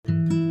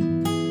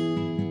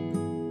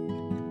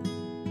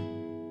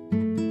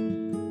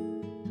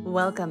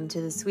Welcome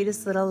to the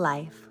Sweetest Little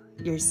Life,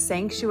 your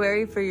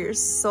sanctuary for your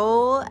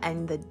soul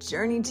and the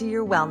journey to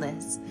your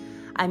wellness.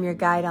 I'm your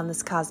guide on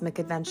this cosmic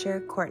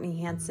adventure, Courtney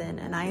Hanson,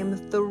 and I am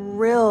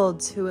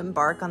thrilled to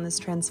embark on this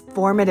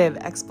transformative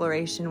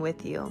exploration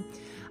with you.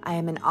 I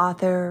am an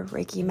author,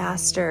 Reiki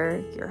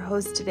master, your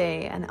host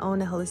today, and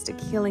own a holistic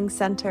healing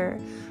center.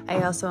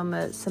 I also am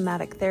a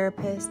somatic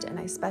therapist, and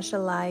I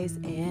specialize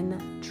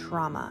in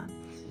trauma.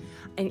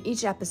 In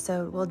each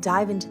episode, we'll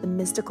dive into the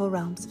mystical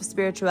realms of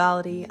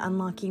spirituality,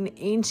 unlocking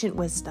ancient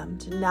wisdom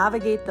to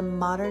navigate the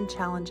modern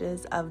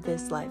challenges of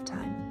this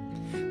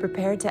lifetime.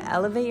 Prepare to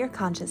elevate your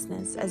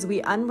consciousness as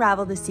we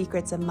unravel the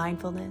secrets of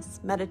mindfulness,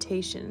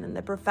 meditation, and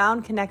the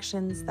profound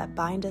connections that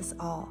bind us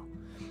all.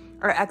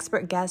 Our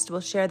expert guest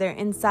will share their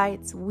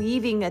insights,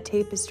 weaving a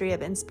tapestry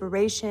of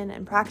inspiration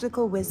and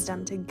practical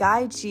wisdom to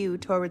guide you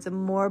towards a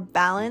more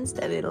balanced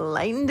and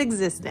enlightened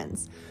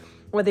existence.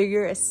 Whether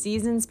you're a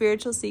seasoned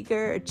spiritual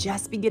seeker or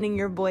just beginning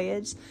your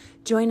voyage,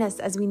 join us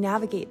as we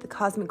navigate the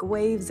cosmic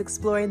waves,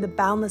 exploring the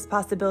boundless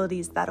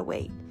possibilities that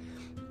await.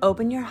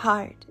 Open your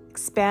heart,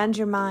 expand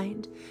your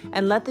mind,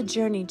 and let the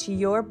journey to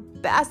your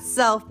best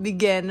self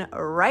begin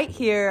right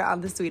here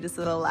on The Sweetest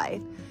Little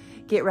Life.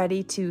 Get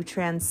ready to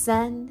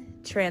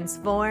transcend,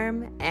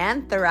 transform,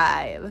 and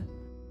thrive.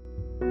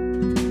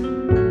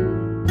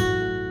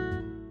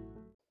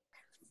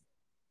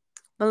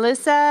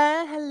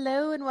 Melissa,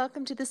 hello and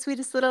welcome to The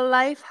Sweetest Little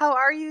Life. How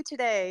are you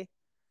today?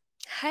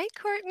 Hi,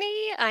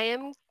 Courtney. I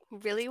am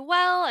really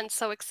well and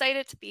so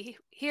excited to be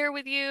here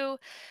with you.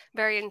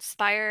 Very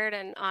inspired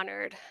and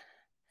honored.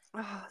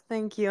 Oh,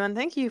 thank you. And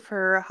thank you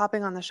for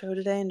hopping on the show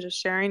today and just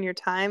sharing your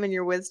time and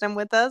your wisdom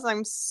with us.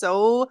 I'm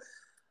so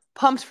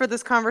pumped for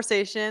this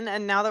conversation.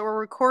 And now that we're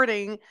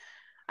recording,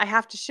 I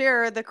have to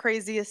share the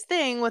craziest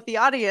thing with the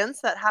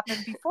audience that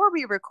happened before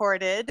we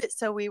recorded.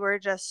 So we were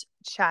just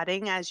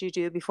chatting as you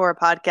do before a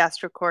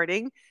podcast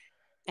recording.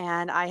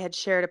 And I had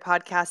shared a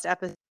podcast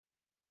episode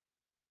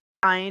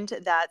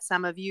that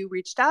some of you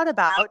reached out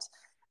about.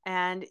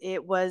 And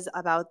it was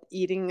about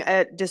eating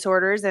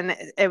disorders. And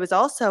it was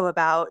also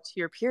about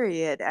your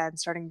period and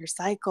starting your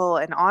cycle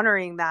and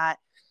honoring that.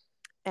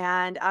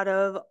 And out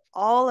of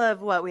all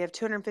of what we have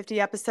 250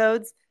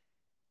 episodes,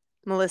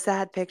 Melissa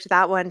had picked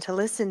that one to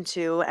listen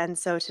to. And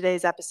so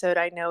today's episode,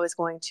 I know, is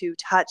going to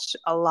touch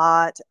a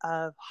lot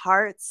of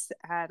hearts.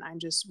 And I'm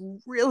just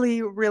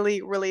really,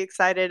 really, really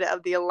excited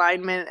of the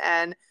alignment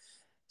and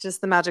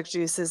just the magic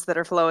juices that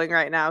are flowing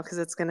right now because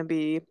it's going to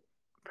be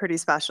pretty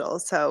special.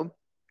 So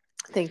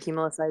thank you,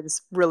 Melissa. I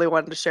just really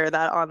wanted to share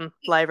that on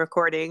live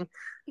recording.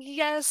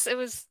 Yes, it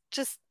was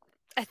just,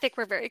 I think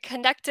we're very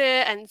connected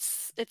and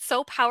it's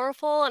so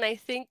powerful. And I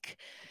think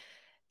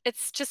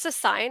it's just a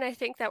sign, I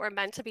think, that we're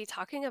meant to be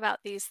talking about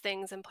these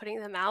things and putting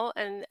them out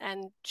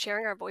and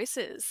sharing our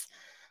voices.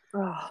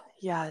 Oh,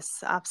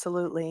 yes,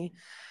 absolutely.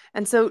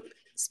 And so,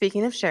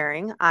 speaking of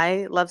sharing,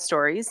 I love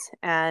stories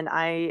and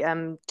I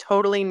am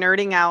totally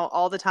nerding out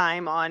all the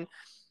time on.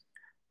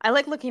 I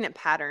like looking at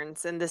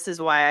patterns, and this is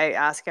why I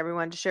ask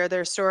everyone to share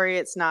their story.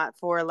 It's not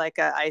for like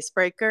a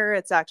icebreaker.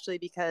 It's actually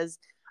because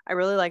I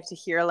really like to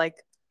hear, like,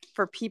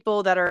 for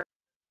people that are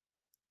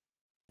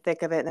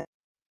thick of it and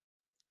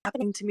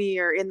happening to me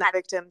or in that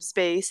victim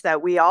space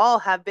that we all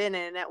have been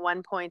in at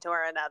one point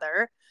or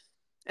another.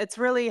 It's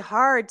really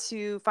hard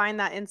to find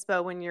that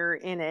inspo when you're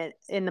in it,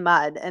 in the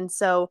mud. And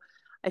so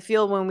I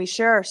feel when we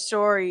share our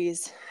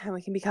stories and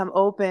we can become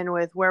open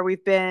with where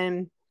we've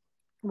been,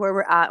 where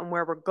we're at, and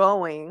where we're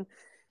going,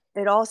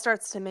 it all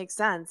starts to make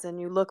sense.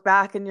 And you look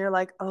back and you're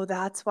like, oh,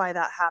 that's why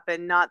that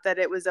happened. Not that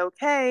it was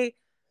okay,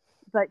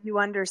 but you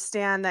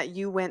understand that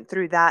you went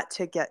through that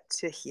to get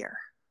to here.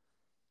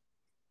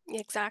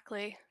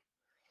 Exactly.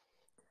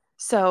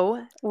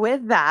 So,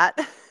 with that,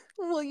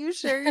 will you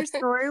share your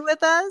story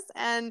with us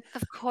and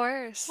Of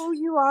course. who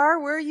you are,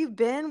 where you've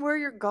been, where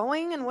you're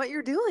going, and what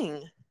you're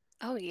doing?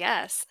 Oh,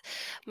 yes.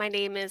 My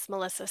name is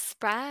Melissa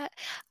Spratt.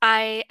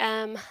 I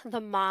am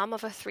the mom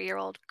of a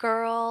 3-year-old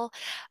girl.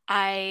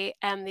 I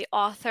am the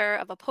author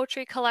of a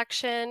poetry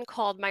collection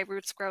called My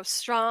Roots Grow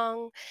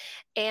Strong.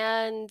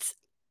 And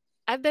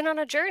I've been on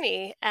a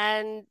journey,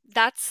 and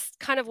that's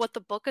kind of what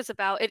the book is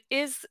about. It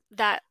is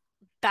that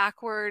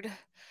backward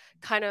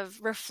kind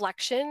of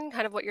reflection,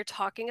 kind of what you're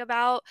talking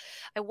about.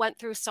 I went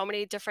through so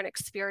many different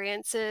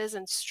experiences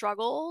and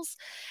struggles.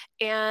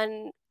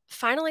 And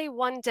finally,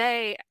 one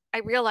day, I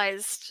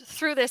realized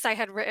through this, I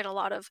had written a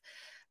lot of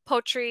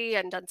poetry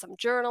and done some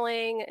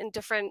journaling in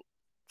different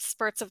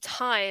spurts of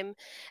time.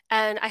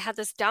 And I had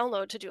this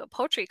download to do a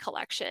poetry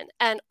collection.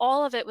 And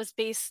all of it was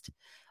based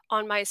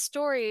on my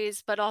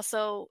stories, but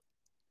also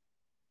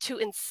to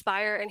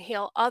inspire and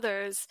heal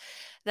others,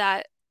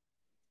 that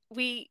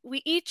we're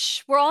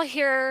all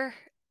here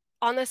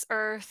on this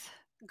earth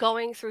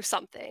going through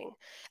something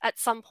at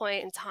some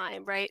point in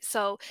time, right?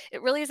 So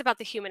it really is about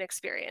the human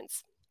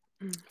experience.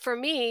 Mm. For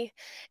me,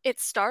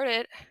 it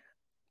started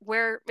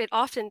where it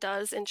often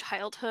does in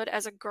childhood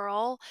as a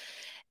girl.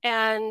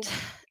 And,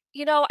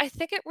 I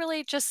think it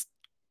really just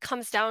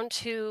comes down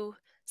to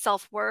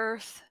self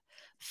worth,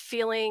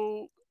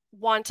 feeling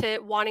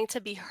wanting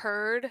to be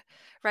heard,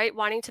 right?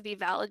 Wanting to be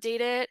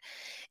validated.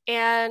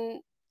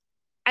 And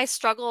I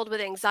struggled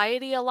with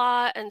anxiety a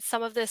lot, and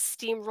some of this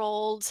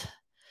steamrolled.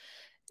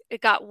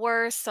 It got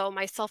worse, so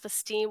my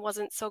self-esteem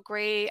wasn't so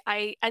great.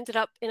 I ended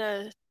up in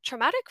a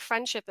traumatic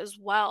friendship as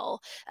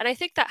well, and I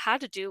think that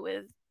had to do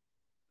with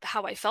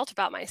how I felt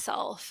about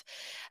myself.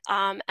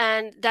 And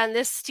then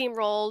this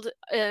steamrolled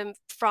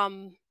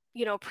from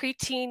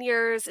preteen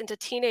years into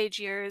teenage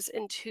years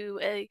into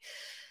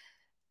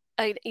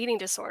an eating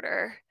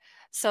disorder.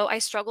 So I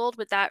struggled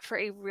with that for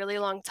a really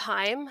long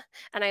time,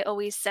 and I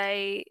always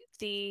say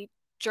the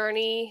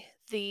journey,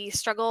 the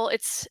struggle,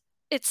 it's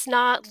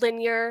not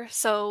linear.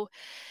 So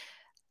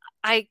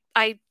I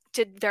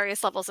did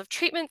various levels of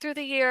treatment through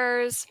the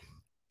years,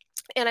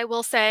 and I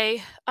will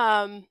say,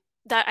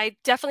 that I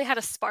definitely had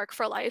a spark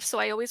for life, so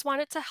I always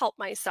wanted to help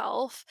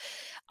myself,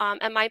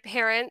 and my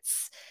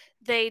parents,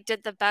 they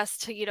did the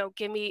best to,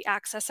 give me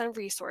access and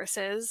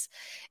resources,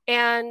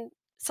 and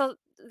so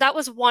that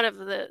was one of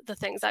the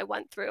things I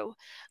went through.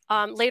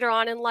 Later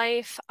on in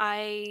life,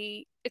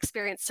 I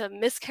experienced a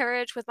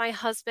miscarriage with my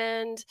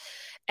husband,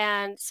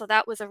 and so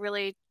that was a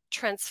really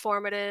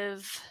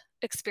transformative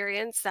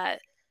experience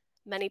that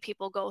many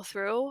people go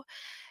through,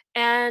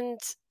 and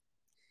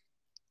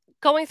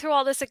going through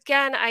all this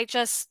again, I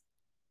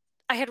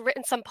had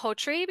written some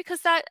poetry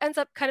because that ends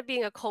up kind of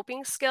being a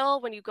coping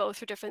skill when you go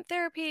through different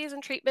therapies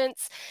and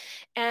treatments,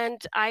 and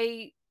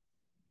I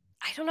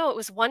don't know, it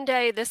was one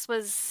day, this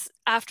was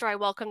after I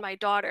welcomed my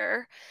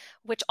daughter,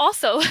 which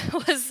also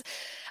was,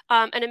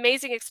 an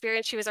amazing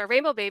experience. She was our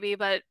rainbow baby,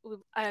 but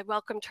I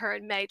welcomed her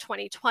in May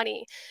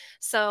 2020.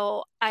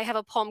 So I have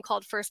a poem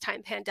called First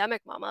Time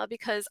Pandemic Mama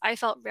because I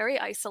felt very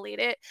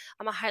isolated.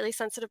 I'm a highly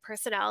sensitive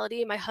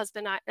personality. My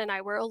husband and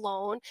I were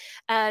alone.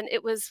 And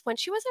it was when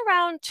she was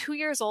around 2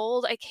 years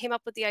old, I came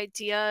up with the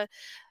idea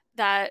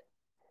that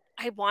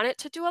I wanted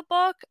to do a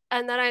book,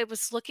 and then I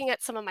was looking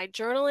at some of my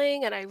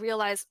journaling and I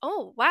realized,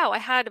 "Oh, wow, I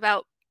had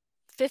about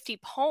 50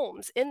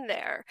 poems in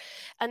there."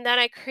 And then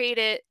I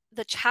created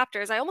the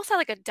chapters. I almost had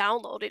like a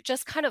download. It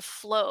just kind of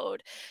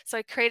flowed. So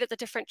I created the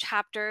different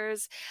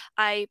chapters.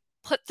 I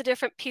put the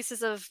different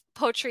pieces of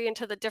poetry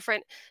into the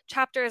different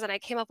chapters and I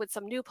came up with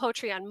some new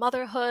poetry on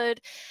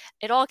motherhood.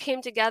 It all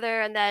came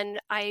together and then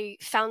I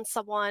found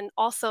someone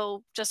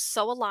also just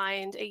so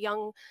aligned, a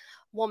young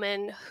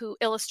woman who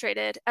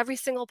illustrated every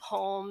single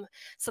poem.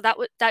 So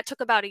that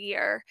took about a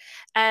year.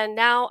 And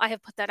now I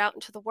have put that out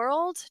into the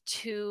world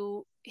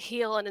to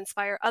heal and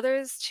inspire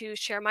others to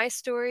share my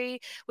story,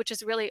 which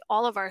is really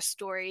all of our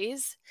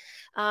stories.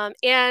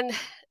 And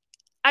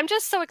I'm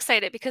just so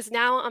excited because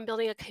now I'm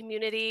building a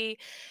community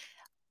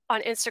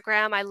on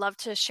Instagram. I love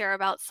to share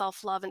about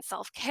self love and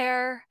self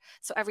care.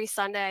 So every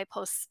Sunday, I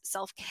post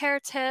self care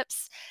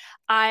tips.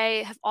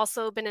 I have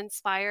also been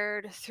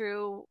inspired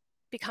through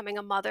becoming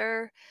a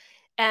mother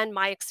and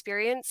my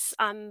experience.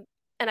 And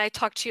I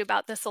talked to you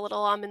about this a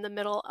little. I'm in the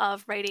middle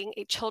of writing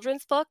a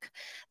children's book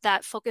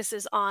that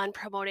focuses on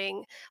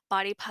promoting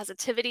body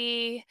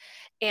positivity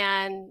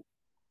and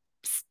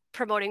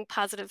promoting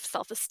positive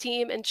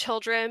self-esteem in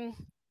children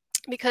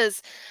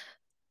because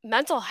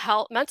mental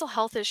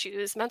health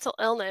issues, mental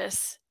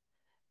illness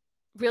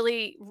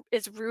really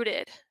is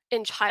rooted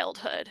in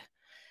childhood.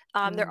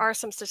 There Mm. are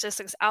some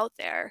statistics out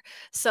there.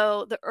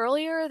 So the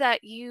earlier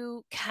that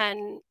you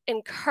can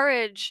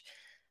encourage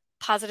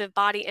positive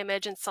body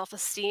image and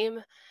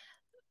self-esteem,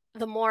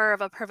 the more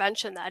of a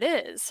prevention that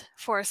is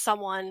for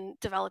someone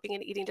developing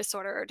an eating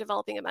disorder or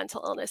developing a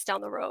mental illness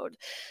down the road.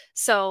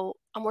 So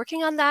I'm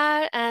working on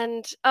that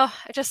and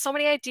just so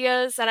many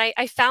ideas. And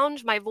I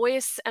found my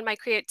voice and my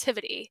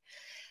creativity.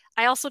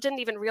 I also didn't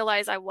even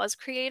realize I was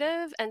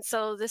creative. And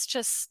so this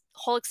just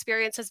whole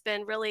experience has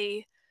been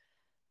really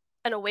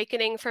an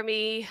awakening for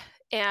me.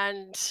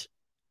 And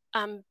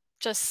I'm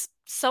just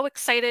so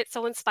excited,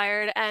 so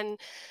inspired. And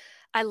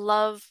I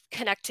love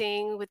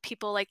connecting with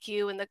people like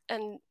you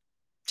and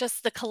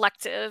just the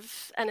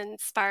collective and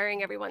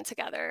inspiring everyone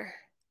together.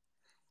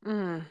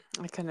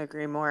 I couldn't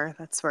agree more.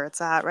 That's where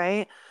it's at,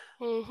 right?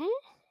 Mhm.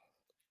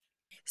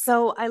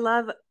 So I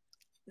love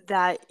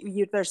that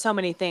there's so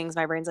many things.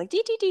 My brain's like,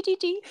 dee, dee, dee, dee,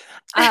 dee.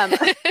 Um,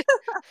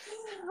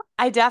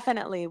 I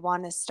definitely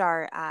want to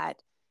start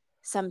at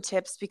some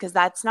tips because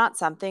that's not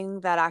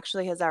something that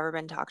actually has ever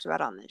been talked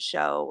about on this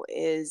show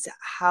is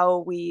how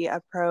we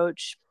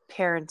approach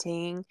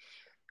parenting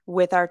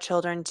with our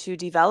children to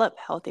develop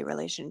healthy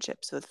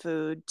relationships with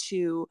food,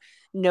 to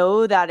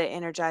know that it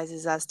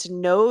energizes us, to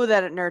know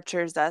that it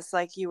nurtures us,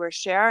 like you were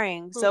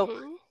sharing. So,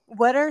 Mhm.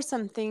 what are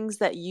some things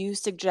that you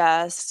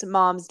suggest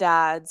moms,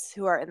 dads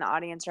who are in the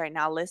audience right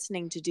now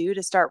listening to do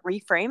to start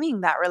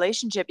reframing that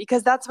relationship?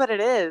 Because that's what it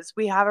is.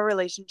 We have a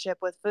relationship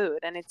with food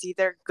and it's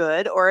either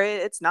good or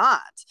it's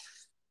not.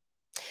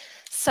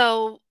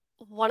 So,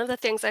 one of the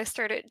things I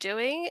started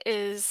doing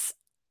is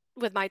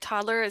with my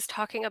toddler is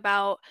talking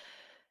about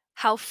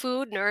how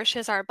food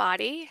nourishes our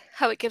body,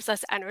 how it gives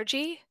us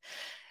energy,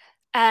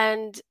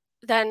 and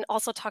then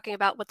also talking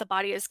about what the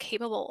body is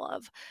capable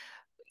of.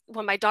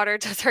 when my daughter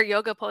does her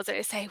yoga pose,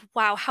 I say,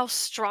 "Wow, how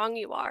strong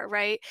you are,"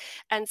 right?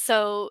 And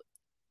so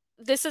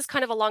this is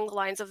kind of along the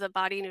lines of the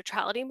body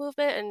neutrality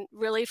movement and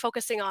really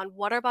focusing on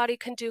what our body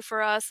can do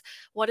for us,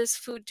 what does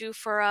food do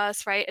for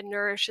us, right? It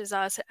nourishes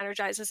us, it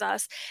energizes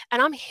us.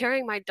 And I'm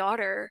hearing my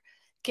daughter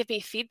give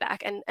me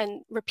feedback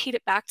and repeat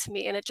it back to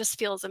me, and it just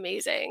feels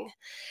amazing.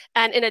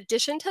 And in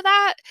addition to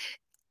that,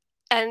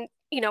 and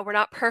we're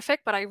not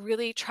perfect, but I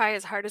really try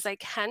as hard as I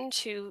can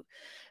to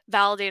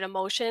validate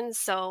emotions.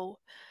 So,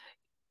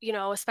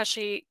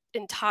 especially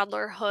in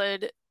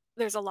toddlerhood,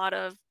 there's a lot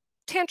of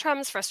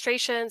tantrums,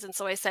 frustrations. And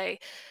so I say,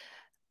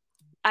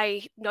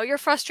 I know you're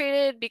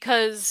frustrated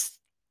because,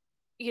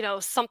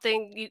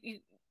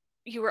 something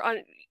you were on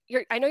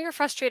I know you're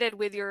frustrated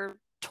with your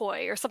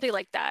toy or something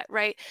like that,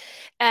 right?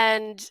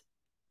 And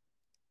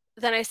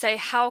then I say,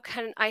 "How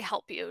can I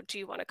help you? Do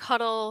you want to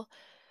cuddle?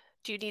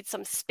 Do you need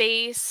some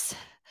space?"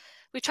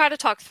 We try to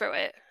talk through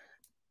it.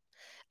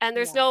 And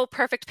there's Yeah. no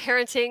perfect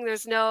parenting,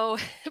 there's no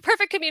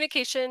perfect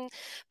communication,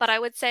 but I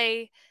would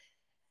say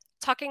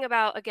talking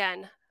about,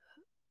 again,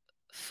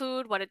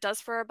 food, what it does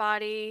for our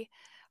body,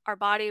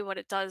 what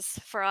it does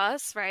for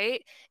us,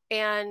 right?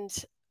 And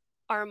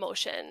our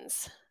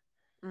emotions,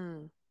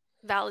 Mm,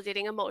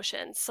 validating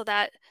emotions so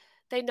that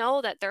they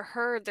know that they're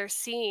heard, they're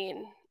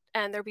seen,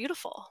 and they're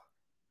beautiful.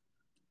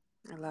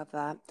 I love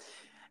that.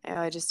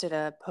 I just did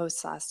a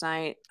post last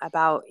night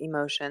about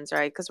emotions,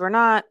 right? Because we're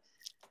not,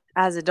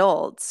 as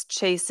adults,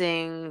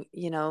 chasing,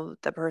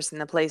 the person,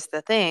 the place,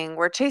 the thing.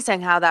 We're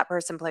chasing how that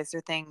person, place,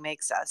 or thing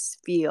makes us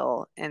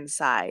feel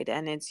inside.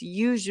 And it's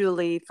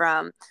usually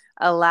from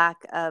a lack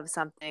of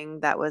something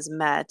that was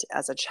met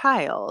as a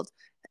child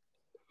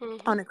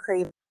Mhm. on a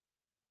crave.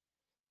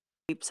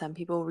 Some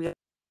people really,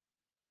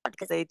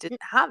 because they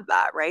didn't have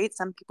that, right?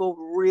 Some people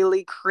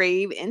really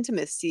crave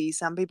intimacy.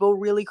 Some people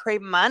really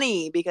crave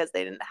money because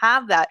they didn't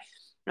have that.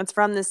 It's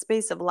from this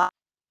space of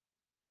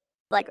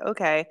like,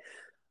 okay,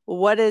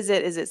 what is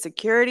it? Is it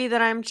security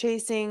that I'm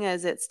chasing?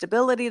 Is it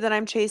stability that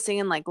I'm chasing?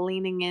 And like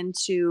leaning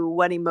into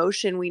what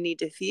emotion we need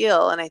to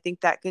feel. And I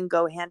think that can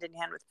go hand in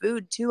hand with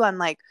food too. I'm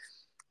like,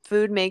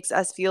 food makes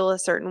us feel a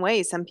certain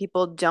way. Some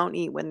people don't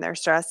eat when they're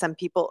stressed. Some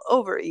people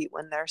overeat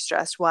when they're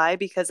stressed. Why?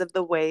 Because of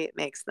the way it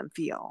makes them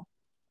feel.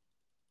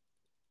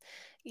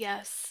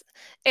 Yes.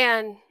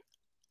 And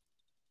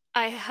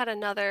I had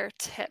another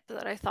tip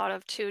that I thought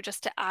of too,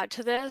 just to add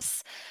to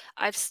this.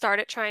 I've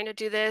started trying to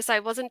do this. I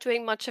wasn't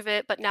doing much of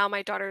it, but now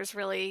my daughter's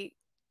really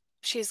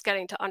she's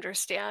getting to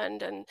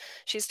understand, and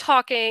she's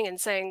talking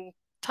and saying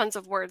tons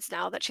of words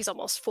now that she's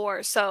almost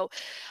 4. So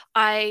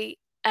I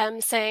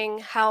am saying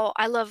how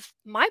I love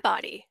my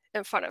body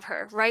in front of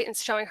her, right? And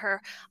showing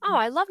her, "Oh,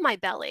 I love my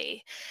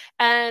belly."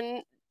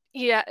 And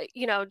yeah,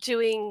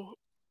 doing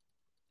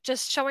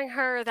just showing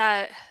her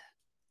that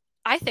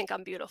I think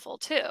I'm beautiful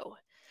too.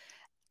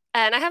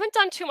 And I haven't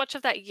done too much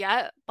of that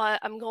yet, but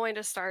I'm going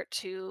to start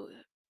to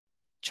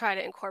try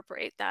to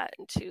incorporate that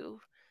into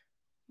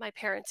my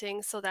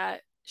parenting so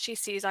that she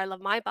sees I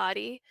love my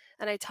body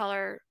and I tell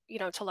her,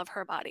 to love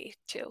her body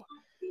too.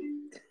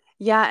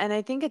 Yeah, and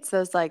I think it's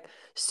those like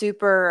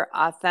super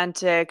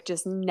authentic,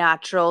 just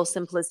natural,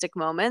 simplistic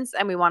moments,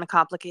 and we want to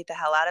complicate the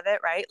hell out of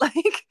it, right?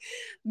 Like,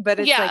 but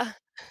it's like Yeah.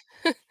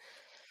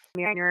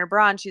 you're in a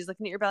bra and she's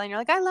looking at your belly and you're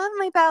like, I love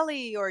my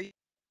belly, or your boobs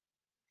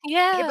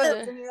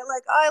Yeah. and you're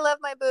like, oh, I love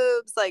my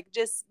boobs. Like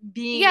just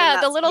being in Yeah,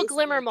 the that little space of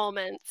glimmer like,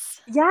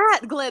 moments. yeah,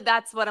 glib,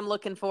 that's what I'm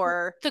looking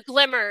for. The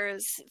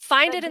glimmers.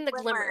 Find The it in the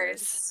glimmers.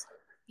 glimmers.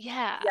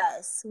 Yeah,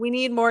 Yes, we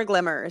need more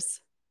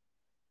glimmers.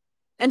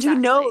 And to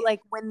know exactly. like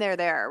when they're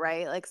there,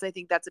 right? Like, 'cause I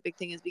think that's a big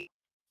thing is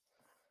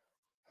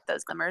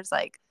those glimmers,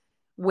 like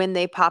when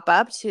they pop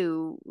up,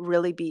 to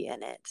really be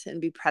in it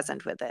and be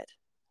present with it.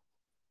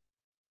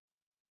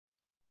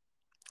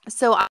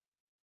 So I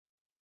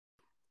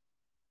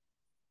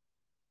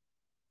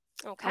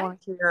Okay.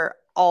 want to hear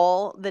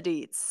all the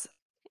deets.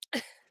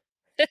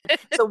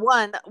 So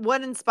one,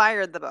 what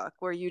inspired the book?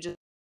 Were you just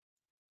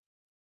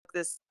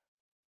this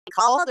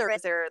called, or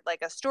is there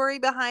like a story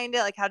behind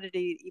it? Like how did it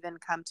even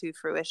come to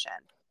fruition?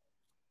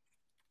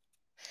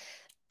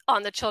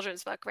 On the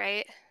children's book,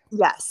 right?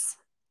 Yes.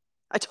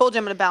 I told you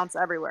I'm going to bounce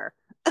everywhere.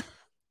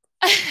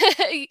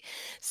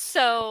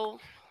 So,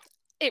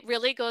 it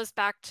really goes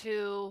back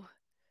to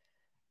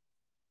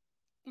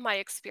my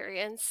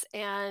experience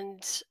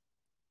and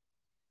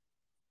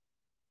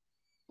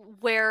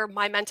where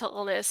my mental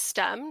illness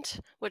stemmed,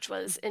 which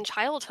was in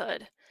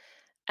childhood.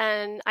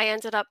 And I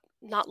ended up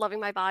not loving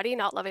my body,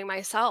 not loving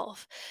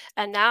myself.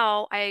 And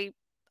now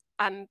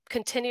I'm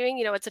continuing,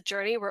 it's a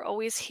journey. We're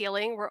always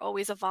healing, we're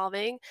always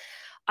evolving.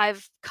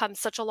 I've come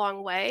such a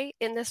long way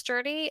in this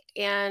journey,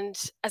 and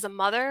as a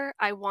mother,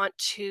 I want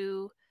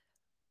to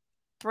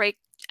break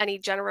any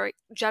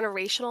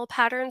generational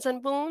patterns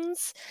and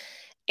wounds.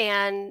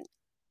 And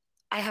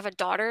I have a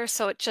daughter,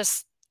 so it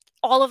just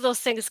all of those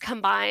things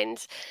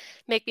combined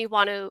make me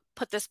want to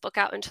put this book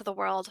out into the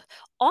world.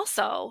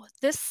 Also,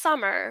 this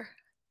summer,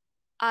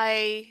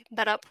 I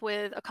met up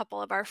with a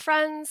couple of our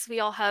friends. We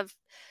all have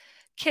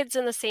kids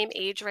in the same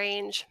age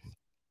range,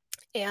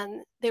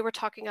 and they were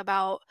talking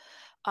about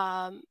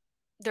um,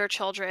 their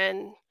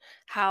children,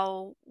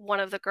 how one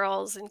of the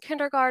girls in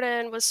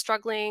kindergarten was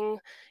struggling,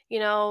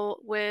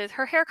 with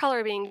her hair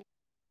color being,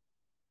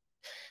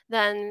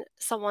 then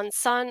someone's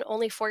son,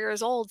 only 4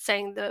 years old,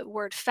 saying the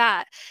word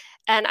fat.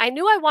 And I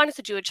knew I wanted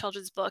to do a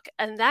children's book,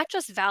 and that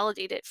just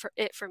validated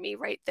for me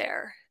right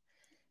there.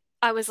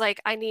 I was like,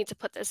 I need to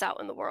put this out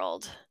in the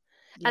world.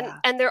 And Yeah.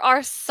 and there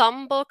are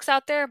some books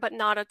out there, but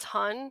not a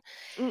ton.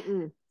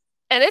 Mm-mm.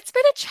 And it's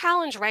been a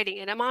challenge writing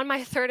it. I'm on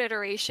my third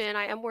iteration.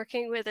 I am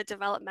working with a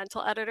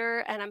developmental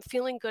editor, and I'm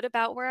feeling good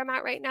about where I'm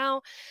at right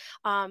now.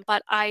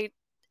 But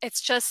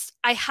it's just,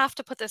 I have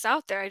to put this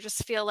out there. I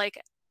just feel like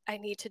I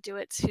need to do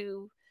it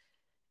to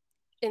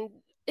in,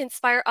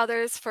 inspire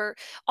others, for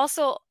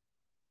also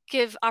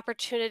give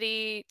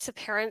opportunity to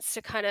parents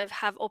to kind of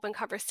have open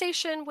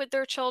conversation with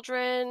their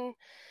children,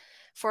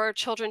 for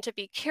children to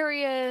be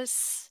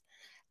curious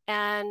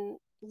and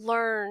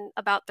learn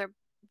about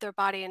their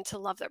body and to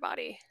love their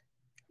body.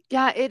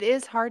 Yeah, it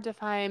is hard to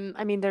find.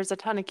 I mean, there's a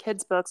ton of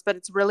kids' books, but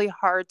it's really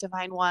hard to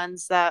find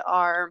ones that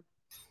are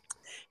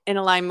in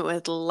alignment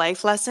with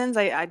life lessons.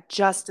 I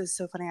just is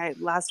so funny. I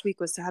last week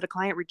was had a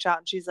client reach out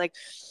and she's like,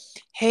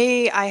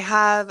 "Hey, I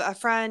have a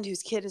friend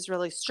whose kid is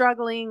really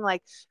struggling.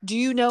 Like, do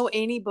you know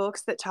any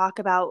books that talk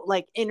about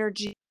like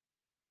energy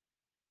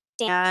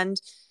and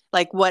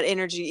like what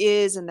energy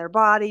is in their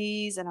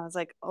bodies?" And I was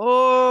like,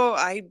 "Oh,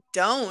 I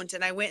don't."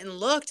 And I went and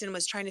looked and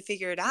was trying to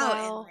figure it out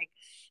and Wow. like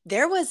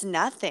there was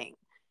nothing.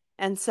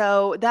 And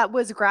so that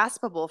was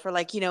graspable for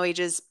like,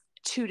 ages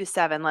 2 to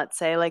 7, let's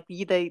say, like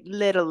the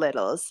little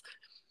littles.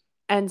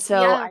 And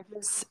so Yeah. I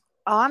just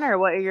honor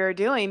what you're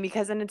doing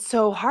because, and it's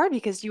so hard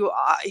because you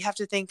have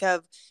to think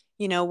of,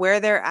 where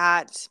they're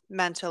at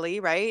mentally,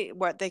 right?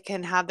 What they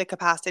can have the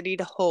capacity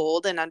to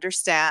hold and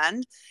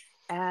understand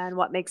and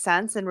what makes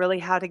sense and really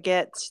how to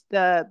get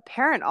the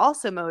parent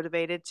also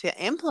motivated to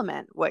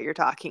implement what you're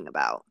talking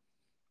about.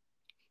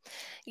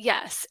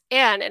 Yes,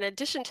 and in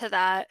addition to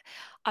that,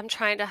 I'm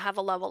trying to have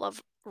a level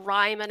of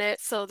rhyme in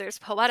it, so there's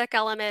poetic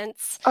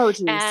elements, Oh,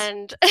 geez.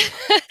 and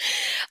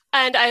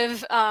and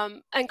I've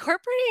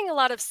incorporating a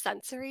lot of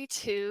sensory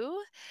too,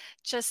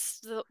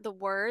 just the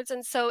words,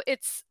 and so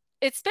it's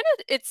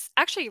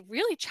actually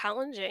really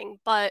challenging,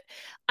 but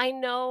I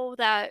know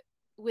that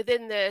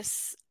within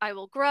this I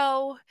will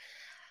grow,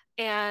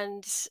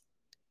 and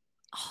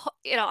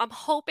I'm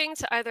hoping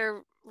to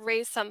either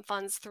raise some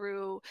funds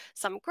through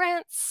some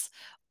grants,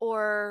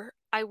 or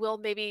I will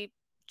maybe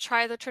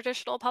try the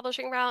traditional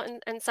publishing route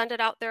and send it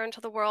out there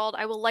into the world.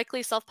 I will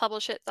likely self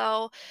publish it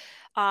though.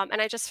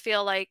 And I just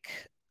feel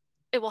like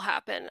it will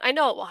happen. I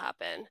know it will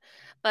happen,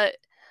 but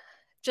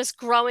just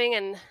growing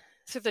and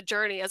through the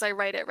journey as I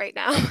write it right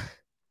now.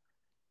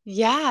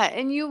 Yeah,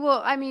 and you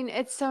will, I mean,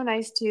 it's so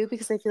nice too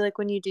because I feel like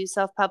when you do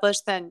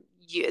self-publish, then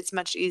it's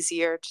much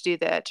easier to do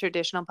the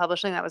traditional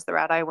publishing. That was the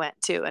route I went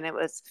to, and it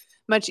was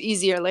much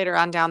easier later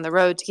on down the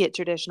road to get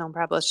traditional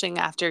publishing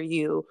after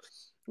you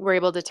were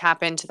able to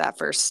tap into that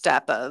first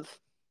step of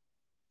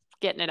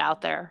getting it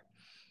out there.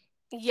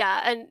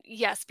 Yeah, and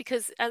yes,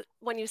 because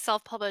when you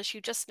self publish,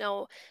 you just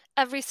know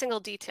every single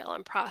detail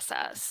and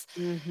process.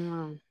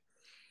 Hmm.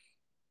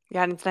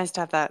 Yeah, and it's nice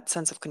to have that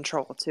sense of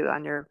control too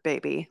on your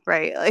baby,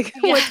 right? Like,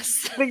 which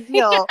is Yes. a big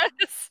deal.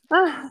 Yes.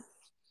 So,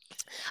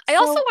 I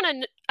also oh,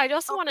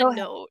 want to go ahead.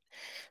 note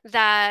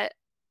that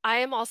I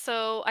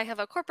have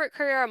a corporate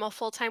career, I'm a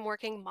full-time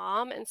working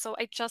mom, and so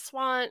I just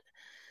want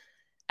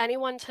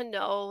anyone to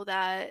know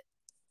that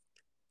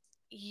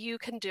you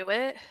can do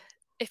it.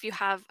 If you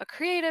have a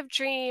creative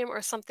dream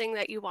or something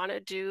that you want to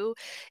do,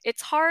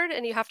 it's hard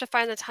and you have to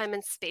find the time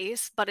and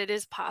space, but it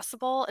is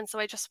possible. And so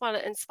I just want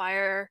to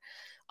inspire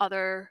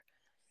other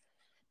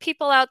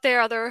people out there,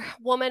 other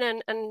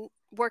women and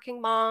working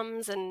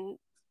moms and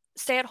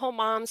stay at home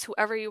moms,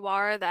 whoever you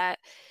are, that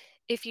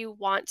if you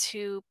want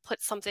to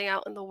put something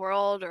out in the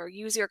world or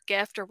use your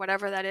gift or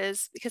whatever that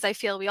is, because I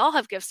feel we all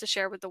have gifts to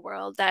share with the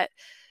world, that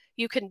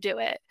you can do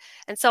it.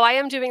 And so I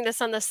am doing this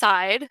on the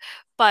side,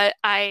 but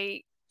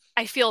I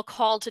feel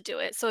called to do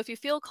it. So if you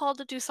feel called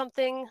to do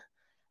something,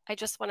 I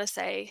just want to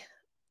say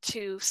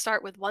to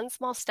start with one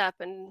small step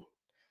and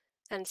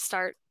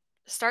start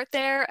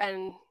there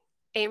and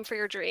aim for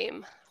your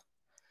dream.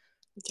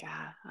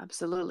 Yeah,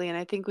 absolutely. And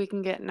I think we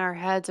can get in our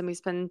heads and we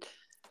spend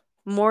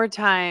more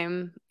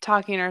time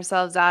talking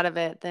ourselves out of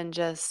it than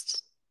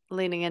just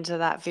leaning into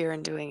that fear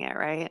and doing it,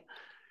 right?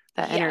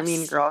 That inner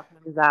mean Yes. girl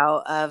comes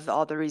out of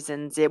all the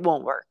reasons it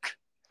won't work.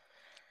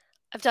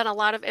 I've done a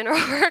lot of inner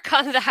work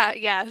on that.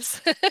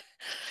 Yes.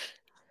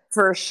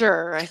 For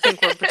sure. I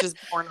think we're just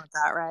born with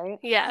that, right?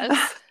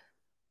 Yes.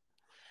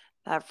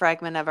 That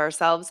fragment of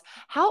ourselves.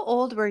 How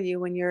old were you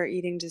when your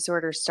eating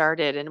disorder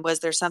started? And was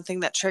there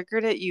something that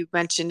triggered it? You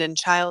mentioned in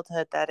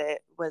childhood that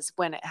it was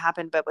when it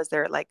happened, but was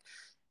there like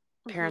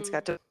parents Mhm.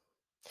 got to,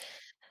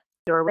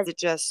 or was it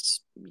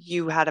just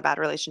you had a bad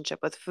relationship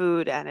with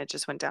food and it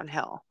just went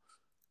downhill?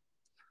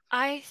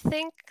 I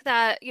think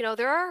that,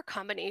 there are a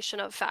combination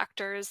of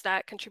factors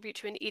that contribute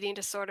to an eating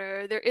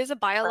disorder. There is a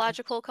Right.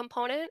 biological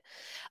component,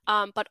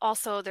 but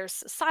also there's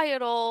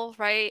societal,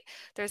 right?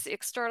 There's the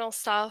external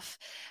stuff.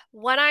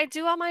 When I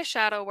do all my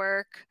shadow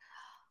work,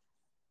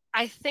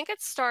 I think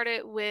it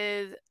started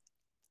with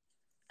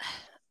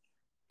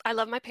I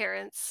love my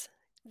parents.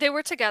 They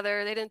were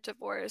together, they didn't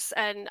divorce,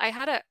 and I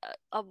had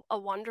a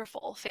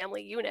wonderful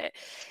family unit.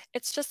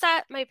 It's just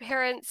that my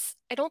parents,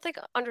 I don't think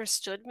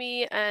understood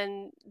me,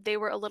 and they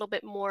were a little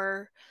bit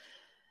more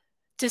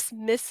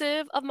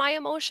dismissive of my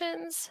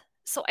emotions.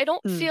 So I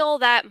don't Mm, feel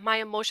that my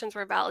emotions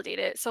were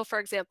validated. So for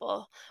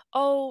example,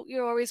 "Oh,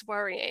 you're always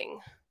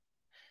worrying,"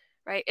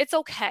 right? It's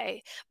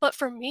okay. But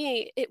for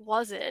me, it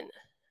wasn't.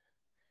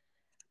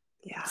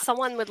 yeah.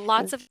 Someone with And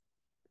lots of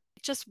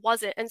it just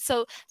wasn't. And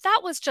so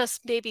that was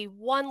just maybe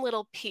one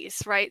little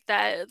piece, right?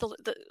 That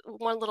the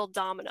one little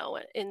domino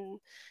in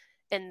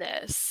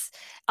this.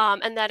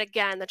 And then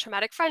again, the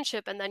traumatic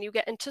friendship, and then you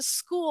get into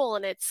school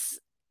and it's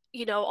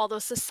all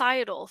those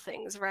societal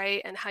things,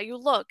 right? And how you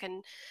look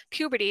and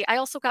puberty. I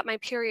also got my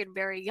period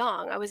very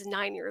young. I was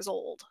 9 years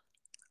old.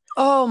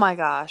 oh my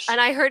gosh. And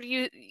I heard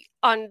you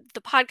on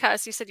the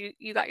podcast, you said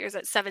you got yours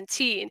at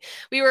 17.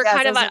 We were Yes,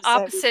 kind I of was on gonna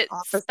say we were opposite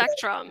opposite.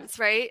 spectrums,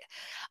 right?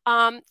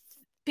 Um,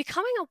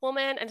 Becoming a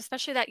woman, and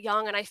especially that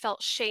young, and I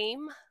felt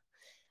shame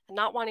and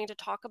not wanting to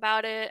talk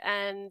about it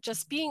and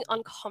just being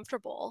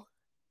uncomfortable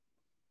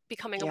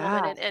becoming a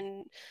woman Yeah,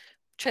 and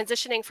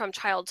transitioning from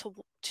child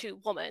to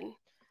woman.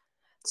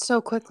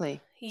 so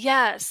quickly.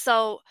 Yeah,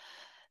 so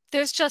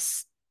there's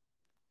just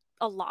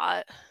a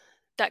lot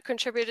that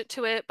contributed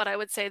to it, but I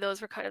would say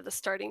those were kind of the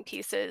starting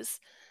pieces.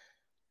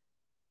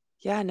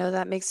 Yeah, no,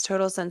 that makes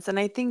total sense. And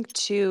I think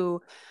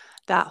too,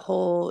 that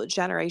whole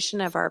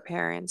generation of our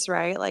parents,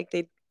 right? Like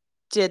they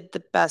did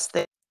the best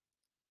they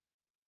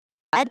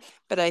could,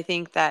 but I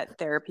think that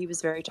therapy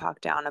was very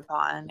talked down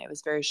upon. It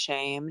was very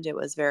shamed. It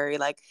was very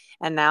like,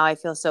 and now I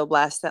feel so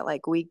blessed that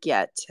like we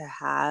get to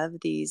have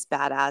these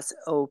badass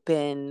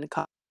open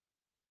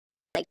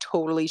like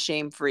totally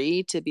shame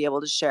free to be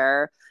able to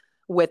share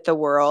with the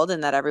world,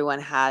 and that everyone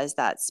has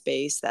that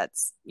space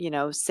that's,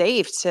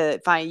 safe to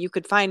find. You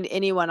could find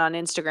anyone on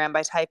Instagram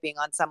by typing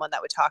on someone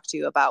that would talk to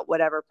you about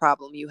whatever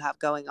problem you have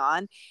going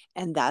on,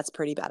 and that's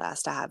pretty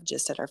badass to have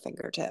just at our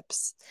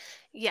fingertips.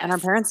 And our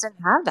Yes, parents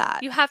didn't have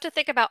that. you have to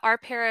think about our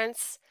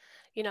parents,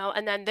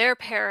 and then their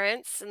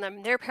parents, and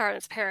then their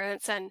parents'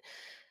 parents, and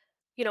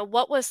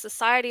what was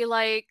society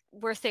like?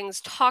 Were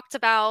things talked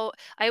about?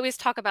 I always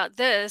talk about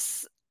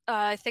this.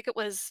 I think it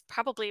was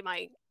probably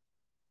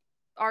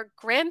our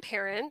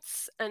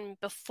grandparents, and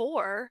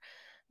before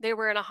they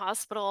were in a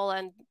hospital,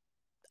 and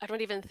I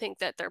don't even think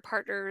that their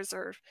partners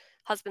or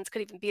husbands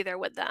could even be there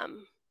with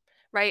them,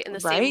 right, in the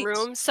same Right.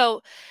 room.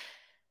 So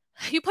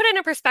you put it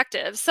in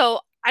perspective. So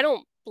I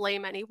don't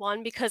blame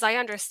anyone because I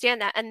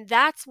understand that. And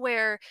that's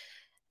where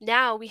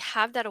now we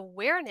have that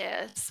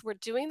awareness. We're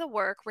doing the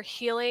work, we're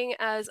healing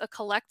as a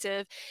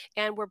collective,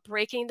 and we're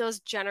breaking those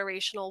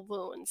generational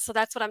wounds. So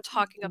that's what I'm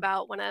talking Mhm.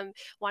 about when I'm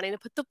wanting to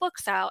put the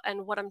books out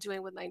and what I'm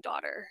doing with my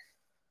daughter.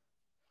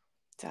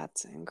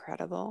 That's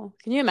incredible.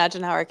 Can you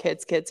imagine how our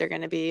kids are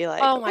going to be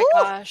like, Oh my oh,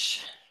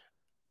 gosh.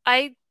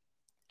 I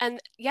and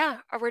yeah,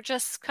 we're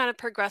just kind of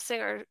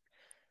progressing our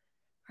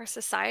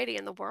society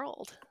and the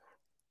world.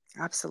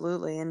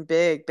 absolutely, in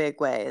big, big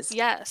ways.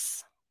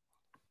 Yes.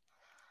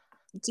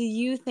 Do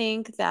you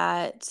think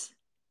that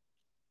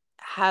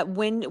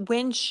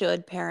when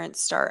should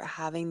parents start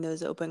having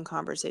those open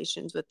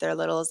conversations with their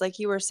littles, like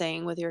you were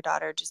saying with your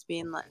daughter, just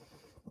being like,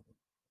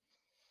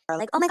 or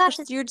like, oh my gosh,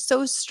 you're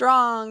so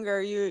strong,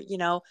 or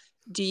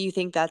do you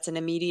think that's an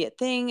immediate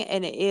thing?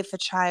 And if a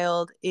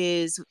child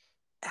is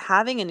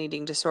having an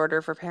eating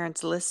disorder, for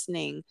parents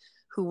listening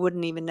who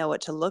wouldn't even know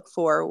what to look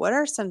for, what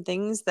are some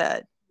things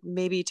that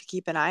maybe to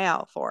keep an eye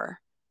out for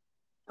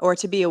or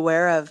to be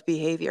aware of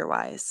behavior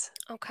wise?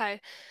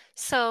 Okay.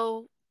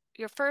 So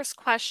your first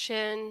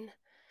question,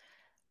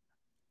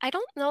 I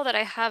don't know that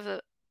I have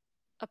a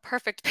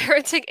perfect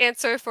parenting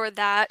answer for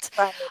that.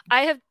 Right.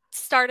 I have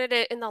started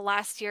it in the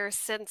last year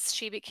since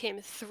she became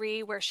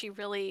 3, where she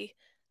really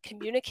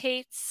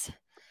communicates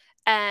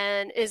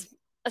and is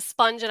a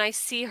sponge, and I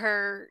see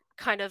her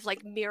kind of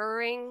like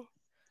mirroring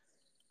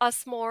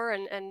us more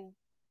and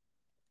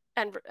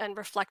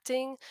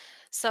reflecting.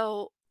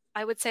 So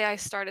I would say I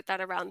started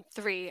that around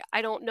 3.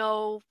 I don't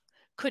know,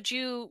 could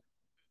you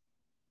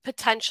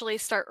potentially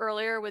start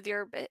earlier with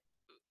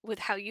with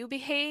how you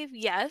behave?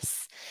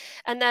 Yes.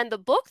 And then the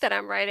book that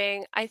I'm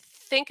writing, I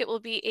think it will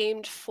be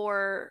aimed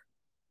for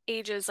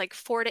ages like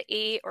 4 to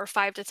 8 or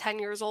 5 to 10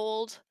 years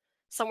old,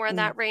 somewhere in Mm,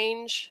 that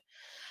range.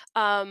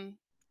 Um,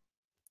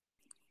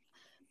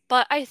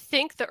 but I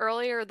think the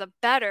earlier the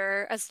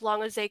better, as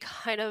long as they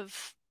kind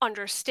of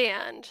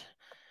understand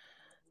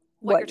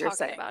what you're what you're talking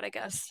saying. about, I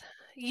guess.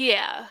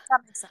 Yeah.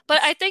 That makes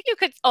But I sense. think you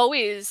could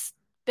always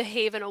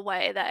behave in a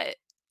way that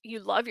you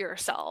love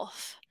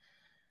yourself.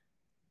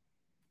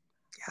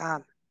 Yeah.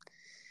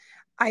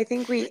 I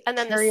think we And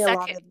then the carry a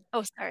lot second, of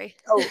oh, sorry.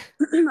 oh,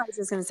 I was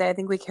just gonna say, I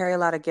think we carry a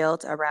lot of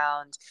guilt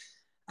around,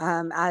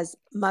 as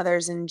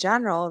mothers in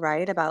general,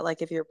 right? About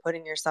like if you're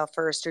putting yourself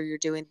first or you're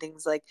doing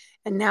things like,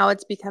 and now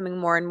it's becoming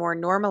more and more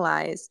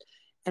normalized.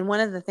 And one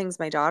of the things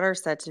my daughter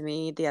said to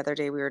me the other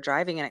day, we were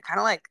driving, and it kind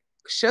of like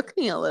shook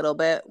me a little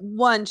bit.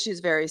 One, she's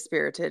very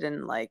spirited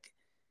and like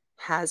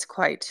has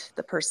quite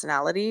the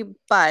personality,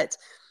 but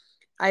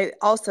I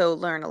also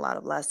learn a lot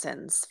of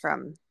lessons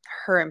from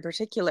her in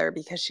particular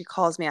because she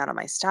calls me out on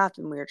my stuff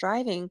and we were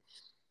driving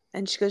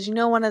and she goes, "You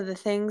know, one of the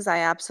things I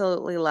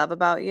absolutely love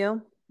about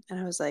you?" And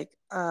I was like,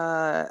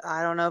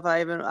 I don't know if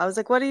I was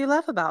like, "What do you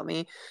love about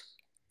me?"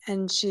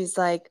 And she's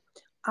like,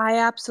 "I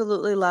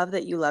absolutely love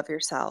that you love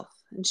yourself."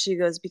 And she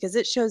goes, "Because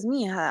it shows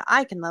me how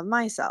I can love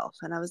myself."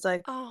 And I was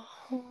like, Oh,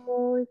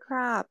 "Holy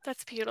crap."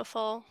 that's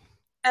beautiful.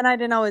 And I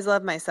didn't always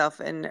love myself,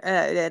 and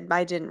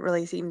I didn't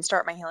really even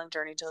start my healing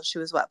journey till she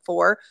was, what,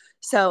 4?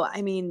 So,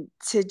 I mean,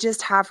 to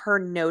just have her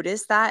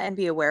notice that and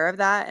be aware of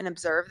that and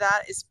observe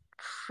that is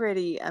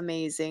pretty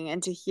amazing,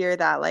 and to hear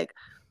that, like,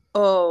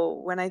 oh,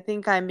 when I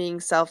think I'm being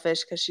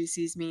selfish because she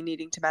sees me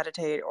needing to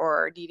meditate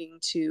or needing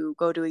to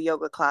go to a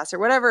yoga class or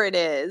whatever it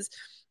is,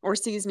 or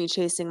sees me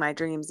chasing my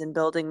dreams and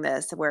building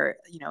this where,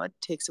 it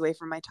takes away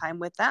from my time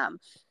with them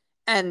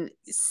and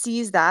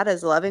sees that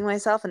as loving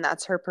myself and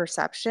that's her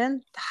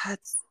perception,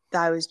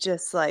 that was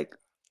just like,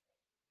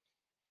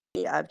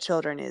 yeah,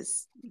 children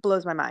is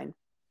blows my mind.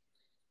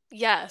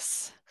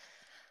 Yes,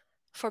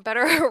 for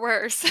better or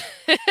worse.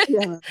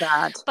 Yeah,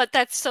 that. But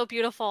that's so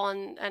beautiful,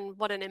 and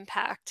what an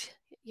impact,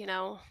 you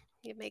know,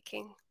 you're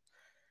making.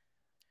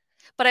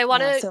 But I Yeah,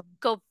 wanna so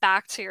go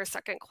back to your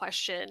second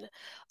question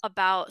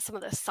about some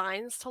of the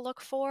signs to look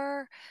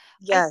for. I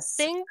yes.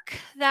 think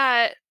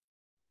that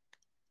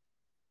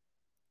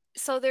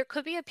so there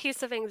could be a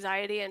piece of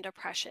anxiety and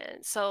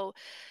depression. So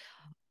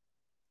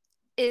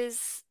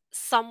is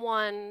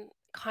someone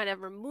kind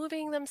of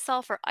removing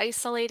themselves or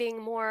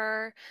isolating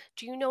more?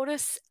 Do you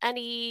notice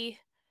any,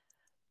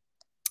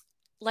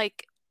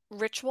 like,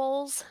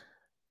 rituals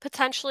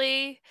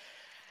potentially?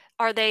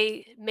 Are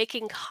they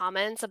making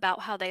comments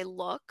about how they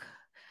look,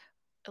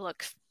 do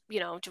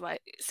I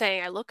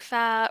saying I look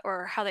fat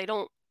or how they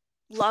don't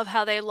love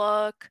how they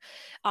look?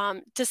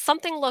 Does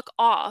something look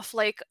off?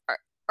 Like,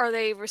 are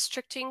they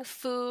restricting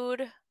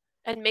food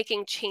and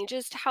making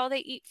changes to how they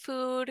eat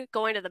food,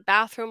 going to the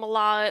bathroom a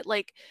lot?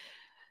 Like,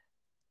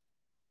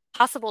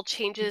 possible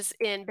changes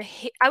in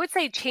I would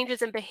say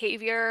changes in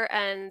behavior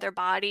and their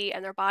body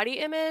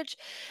image.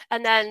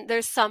 And then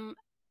there's some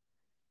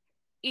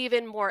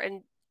even more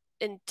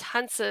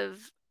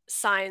intensive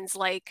signs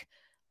like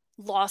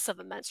loss of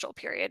a menstrual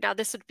period. Now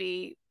this would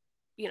be,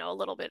 a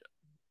little bit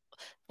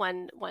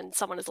when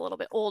someone is a little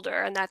bit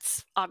older, and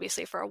that's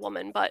obviously for a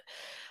woman, but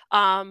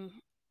um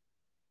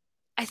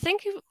I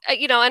think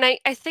and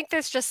I think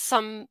there's just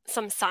some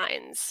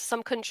signs,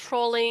 some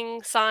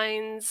controlling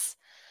signs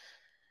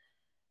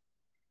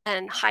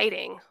and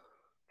hiding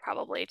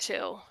probably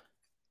too.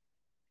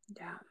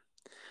 Yeah.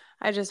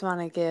 I just want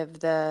to give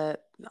the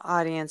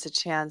audience a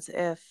chance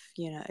if,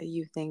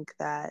 you think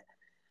that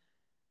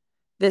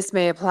this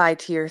may apply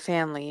to your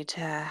family to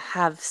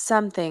have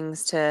some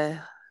things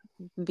to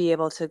be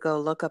able to go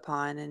look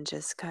upon and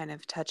just kind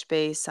of touch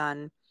base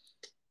on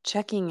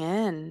checking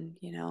in,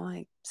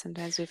 like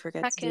sometimes we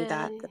forget to Check do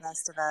that, the in,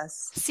 best of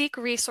us. seek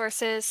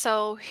resources.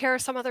 So here are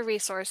some of the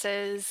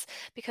resources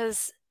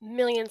because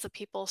millions of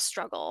people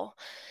struggle.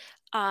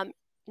 Um,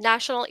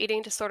 National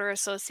Eating Disorder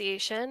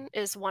Association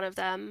is one of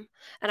them,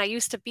 and I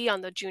used to be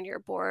on the junior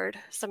board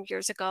some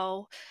years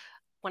ago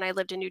when I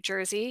lived in New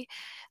Jersey.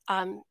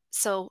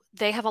 So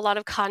they have a lot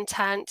of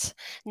content.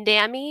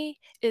 NAMI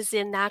is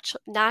the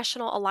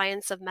National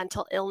Alliance of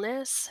Mental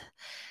Illness.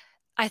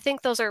 I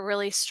think those are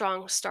really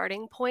strong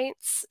starting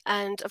points.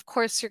 And of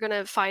course, you're going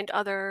to find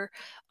other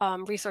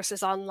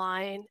resources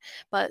online,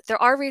 but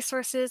there are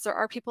resources, there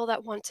are people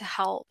that want to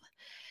help.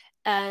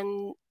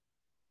 And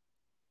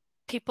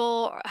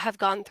people have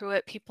gone through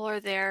it, people are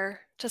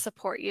there to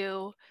support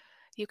you.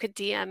 You could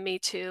DM me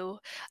too.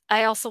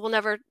 I also will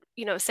never,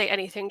 say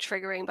anything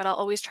triggering, but I'll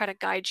always try to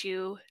guide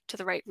you to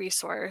the right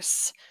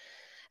resource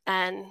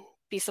and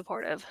be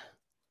supportive.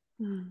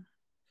 Mm.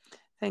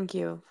 Thank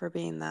you for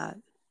being that.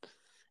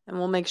 And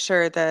we'll make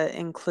sure to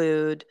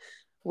include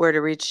where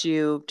to reach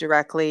you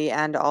directly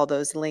and all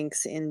those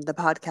links in the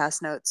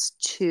podcast notes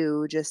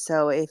too, just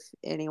so if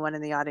anyone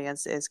in the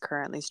audience is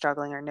currently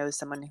struggling or knows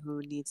someone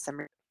who needs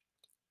some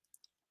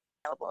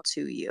available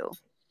to you.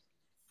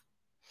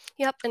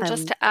 Yep, and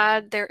just Um, to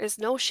add, there is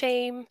no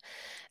shame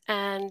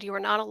and you are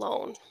not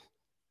alone.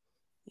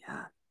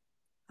 yeah,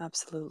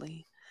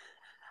 absolutely.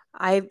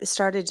 I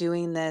started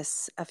doing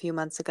this a few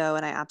months ago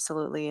and I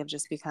absolutely have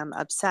just become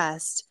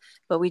obsessed.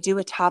 But we do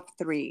a top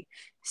 3.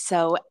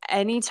 So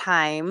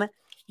anytime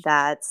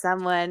that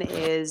someone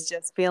is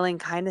just feeling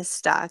kind of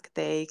stuck,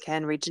 they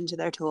can reach into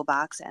their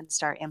toolbox and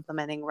start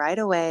implementing right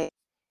away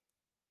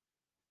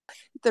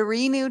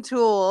 3 new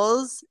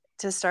tools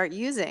to start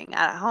using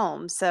at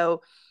home.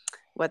 So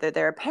whether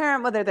they're a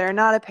parent, whether they're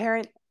not a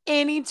parent,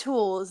 any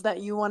tools that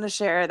you want to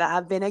share that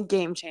have been a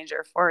game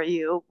changer for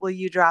you, will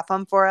you drop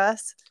them for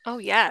us? Oh,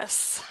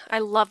 yes. I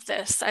love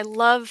this. I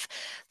love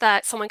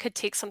that someone could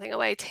take something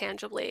away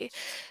tangibly.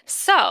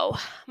 So,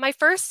 my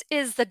first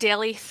is the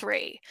daily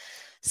three.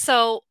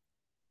 So,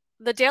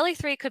 the daily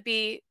three could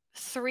be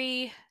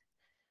three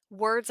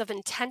words of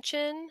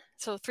intention.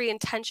 So, three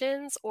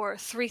intentions or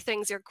three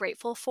things you're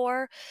grateful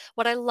for.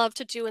 What I love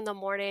to do in the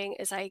morning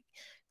is I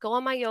go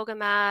on my yoga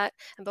mat,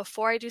 and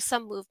before I do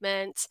some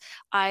movement,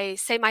 I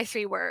say my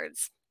three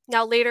words.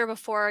 Now, later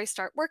before I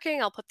start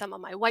working, I'll put them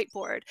on my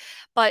whiteboard,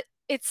 but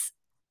it's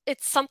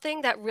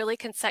something that really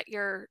can set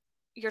your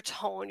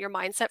tone, your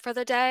mindset for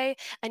the day,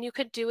 and you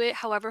could do it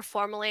however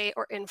formally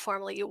or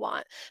informally you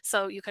want.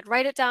 So you could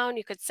write it down,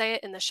 you could say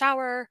it in the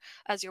shower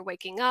as you're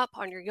waking up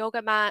on your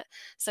yoga mat.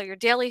 So your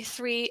daily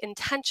three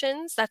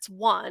intentions, that's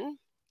one.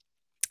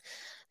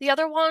 The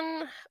other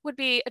one would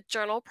be a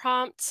journal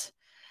prompt.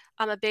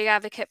 I'm a big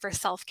advocate for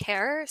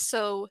self-care.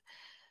 So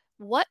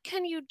what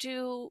can you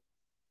do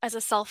as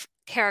a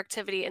self-care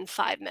activity in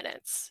 5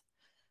 minutes?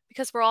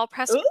 Because we're all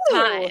pressed for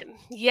Ooh, time.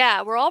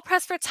 Yeah, we're all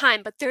pressed for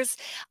time, but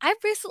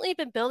I've recently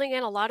been building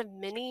in a lot of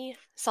mini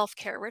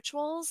self-care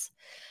rituals.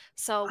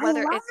 So I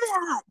whether love it's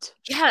that.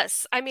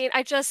 yes, I mean,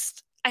 I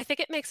think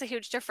it makes a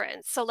huge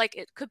difference. So like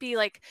it could be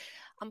like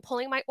I'm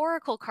pulling my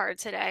oracle card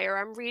today or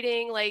I'm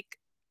reading like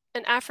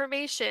an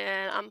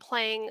affirmation, I'm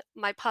playing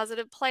my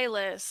positive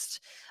playlist,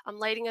 I'm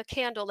lighting a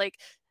candle, like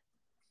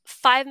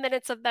 5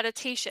 minutes of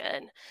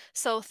meditation.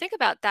 So think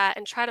about that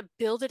and try to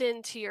build it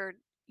into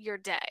your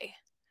day.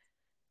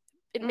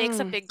 It makes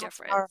a big So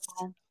difference.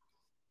 powerful.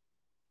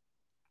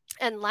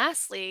 And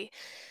lastly,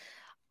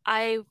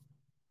 I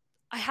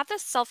I have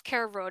this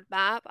self-care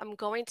roadmap. I'm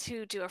going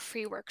to do a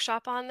free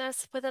workshop on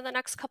this within the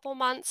next couple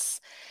months.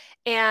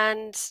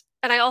 And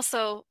I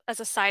also, as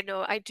a side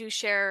note, I do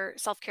share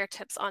self-care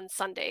tips on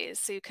Sundays.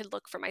 So you could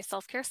look for my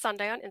self-care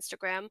Sunday on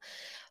Instagram.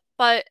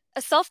 But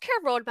a self-care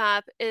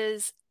roadmap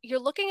is you're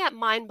looking at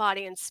mind,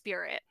 body, and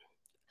spirit.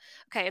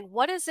 Okay, and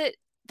what is it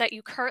that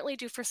you currently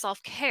do for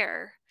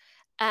self-care?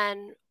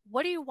 And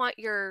what do you want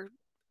your,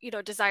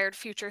 desired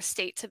future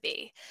state to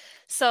be?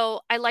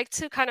 So I like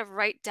to kind of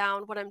write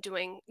down what I'm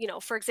doing,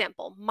 for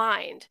example,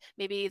 mind,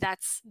 maybe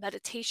that's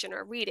meditation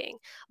or reading.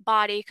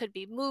 Body could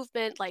be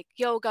movement like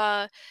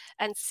yoga,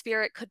 and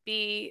spirit could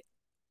be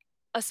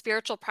a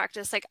spiritual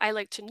practice like I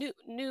like to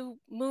new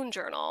moon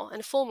journal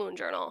and full moon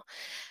journal.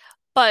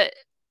 But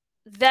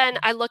then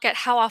I look at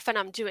how often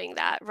I'm doing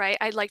that, right?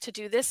 I like to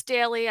do this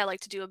daily, I like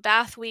to do a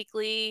bath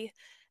weekly,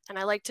 and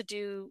I like to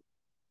do,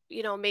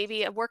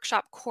 maybe a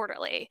workshop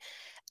quarterly.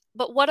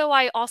 But what do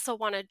I also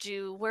want to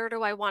do? Where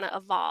do I want to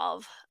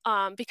evolve?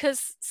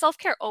 Because self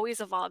care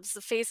always evolves.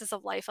 The phases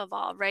of life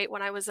evolve, right?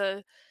 When I was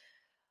a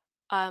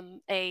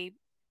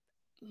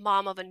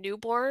mom of a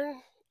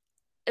newborn,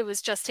 it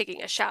was just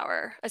taking a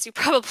shower, as you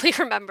probably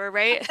remember,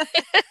 right?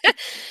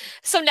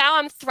 So now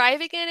I'm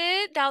thriving in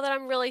it, now that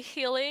I'm really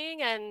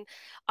healing, and,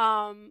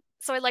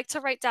 so I like to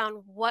write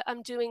down what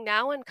I'm doing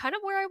now and kind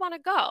of where I wanna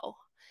go,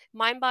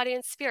 mind, body,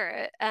 and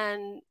spirit,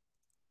 and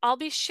I'll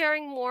be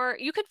sharing more.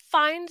 You could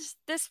find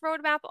this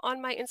roadmap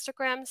on my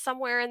Instagram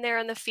somewhere in there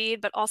in the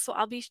feed, but also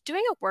I'll be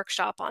doing a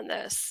workshop on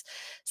this,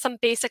 some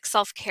basic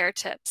self-care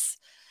tips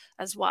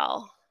as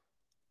well.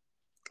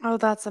 Oh,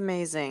 that's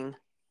amazing.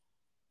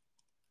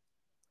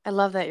 I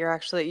love that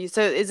so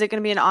is it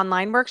going to be an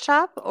online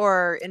workshop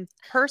or in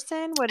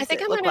person? What I does think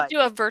it I'm look gonna like? do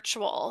a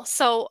virtual,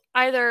 so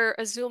either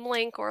a Zoom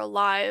link or a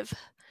live.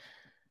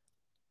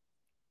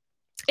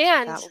 That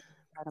And will be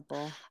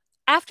incredible.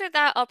 after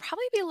that, I'll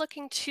probably be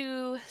looking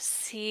to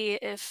see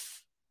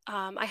if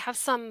I have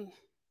some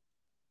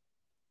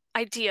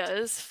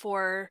ideas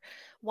for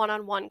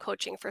one-on-one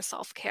coaching for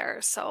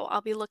self-care. So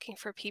I'll be looking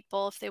for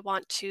people if they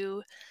want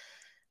to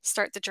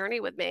start the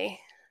journey with me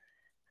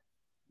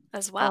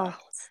as Oh, well.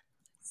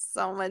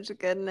 so much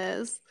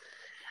goodness.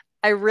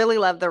 I really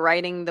love the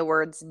writing the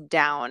words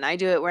down. I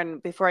do it when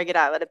before I get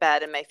out of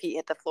bed and my feet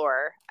hit the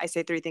floor. I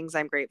say three things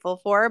I'm grateful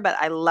for, but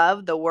I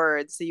love the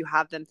words so you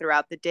have them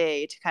throughout the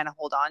day to kind of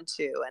hold on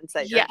to and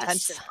set your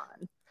intention Yes.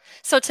 on.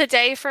 So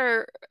today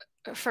for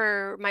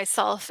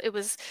myself, it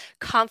was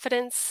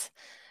confidence,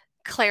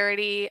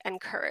 clarity, and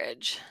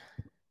courage.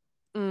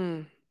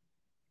 Mm,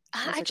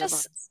 I those I are good just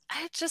ones.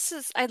 I just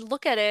as I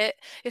look at it,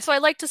 so I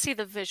like to see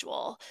the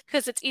visual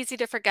because it's easy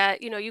to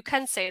forget. You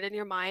can say it in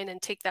your mind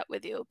and take that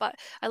with you, but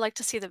I like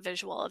to see the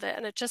visual of it,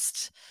 and it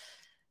just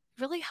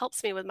really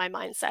helps me with my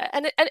mindset.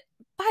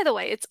 By the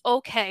way, it's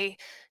okay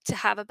to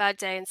have a bad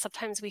day, and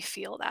sometimes we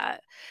feel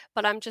that,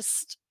 but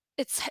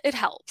it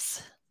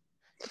helps.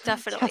 It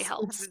definitely Yes,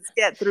 let's helps. just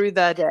get through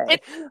the day.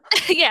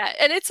 It yeah,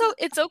 and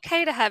it's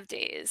okay to have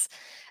days,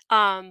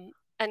 and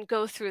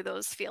go through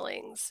those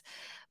feelings,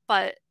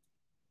 but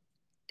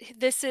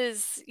this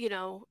is,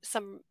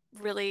 some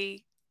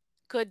really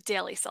good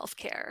daily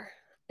self-care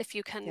if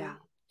you Yeah. can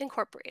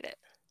incorporate it.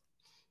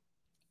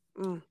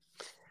 Mm.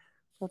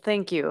 Well,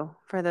 thank you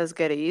for those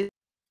goodies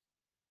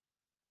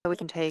that we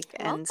can take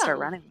You're and start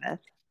welcome. running with.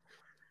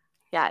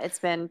 Yeah, it's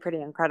been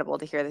pretty incredible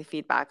to hear the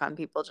feedback on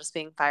people just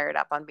being fired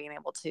up on being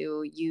able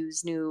to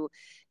use new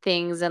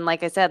things. And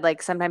like I said,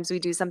 like sometimes we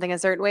do something a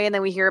certain way and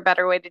then we hear a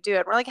better way to do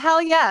it. We're like,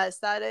 hell yes,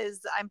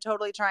 I'm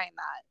totally trying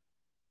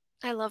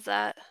that. I love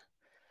that.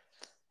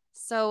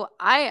 So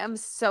I am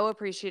so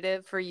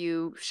appreciative for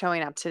you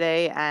showing up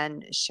today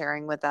and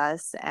sharing with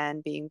us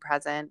and being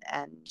present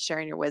and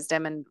sharing your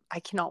wisdom. And I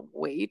cannot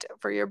wait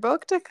for your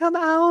book to come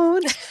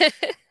out.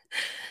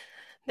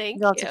 You'll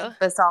Thank have to you.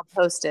 keep us all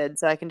posted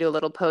so I can do a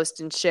little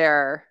post and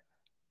share.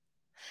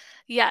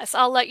 Yes,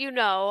 I'll let you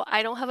know.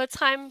 I don't have a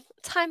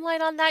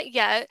timeline on that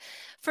yet.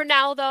 For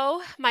now,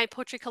 though, my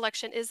poetry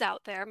collection is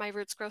out there. My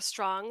Roots Grow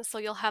Strong, so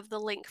you'll have the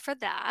link for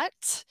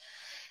that.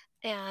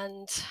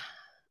 And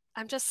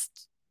I'm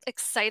just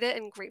excited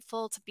and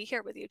grateful to be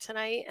here with you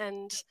tonight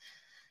and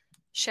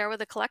share with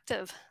the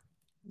collective.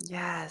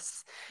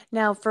 Yes.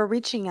 Now, for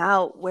reaching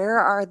out, where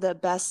are the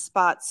best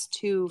spots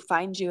to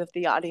find you if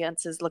the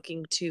audience is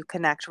looking to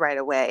connect right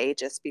away,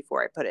 just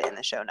before I put it in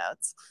the show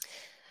notes?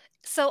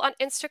 So on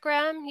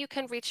Instagram, you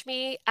can reach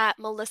me at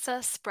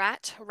Melissa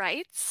Spratt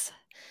Writes.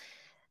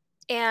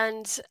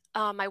 And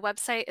my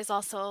website is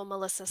also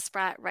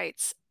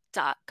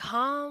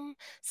melissasprattwrites.com.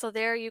 So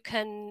there you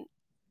can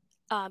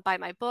buy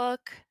my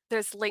book.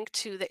 There's link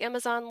to the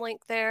Amazon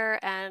link there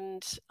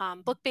and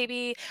Book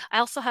Baby. I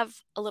also have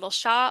a little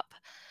shop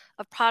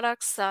of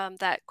products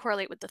that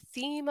correlate with the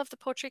theme of the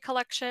poetry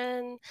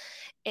collection.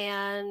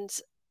 And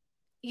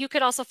you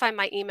can also find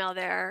my email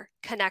there,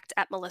 connect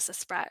at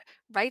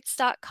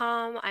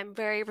melissasprattwrites.com. I'm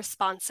very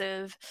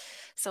responsive.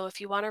 So if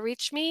you want to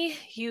reach me,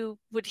 you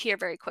would hear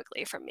very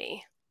quickly from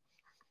me.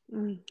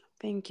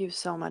 Thank you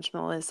so much,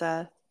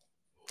 Melissa.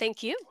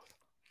 Thank you.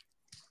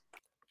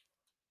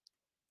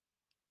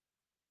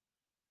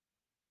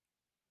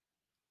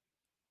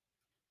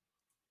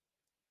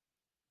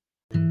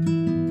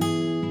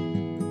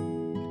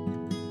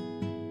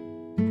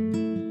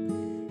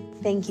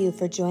 Thank you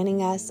for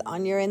joining us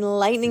on your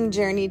enlightening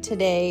journey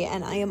today,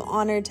 and I am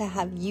honored to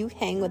have you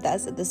hang with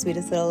us at The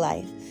Sweetest Little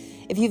Life.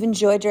 If you've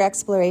enjoyed your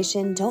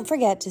exploration, don't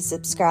forget to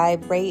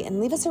subscribe, rate, and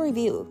leave us a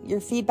review.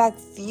 Your feedback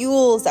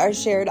fuels our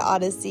shared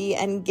odyssey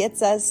and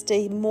gets us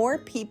to more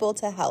people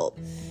to help.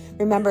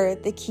 Remember,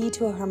 the key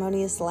to a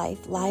harmonious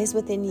life lies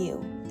within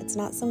you. It's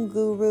not some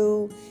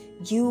guru.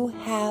 You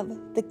have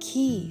the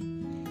key.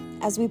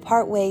 As we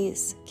part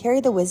ways,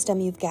 carry the wisdom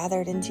you've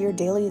gathered into your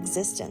daily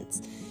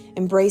existence.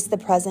 Embrace the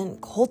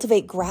present,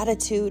 cultivate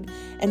gratitude,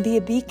 and be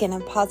a beacon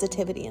of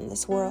positivity in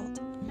this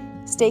world.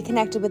 Stay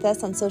connected with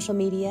us on social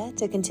media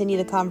to continue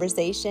the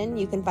conversation.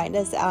 You can find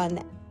us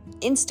on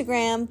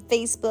Instagram,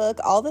 Facebook,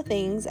 all the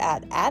things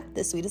at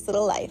The Sweetest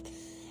Little Life.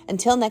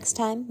 Until next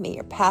time, may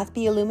your path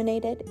be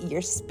illuminated,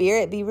 your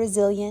spirit be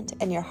resilient,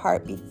 and your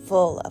heart be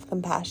full of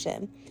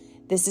compassion.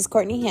 This is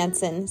Courtney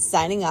Hanson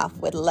signing off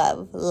with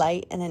love,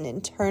 light, and an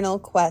internal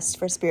quest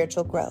for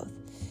spiritual growth.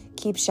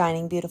 Keep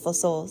shining, beautiful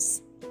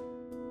souls.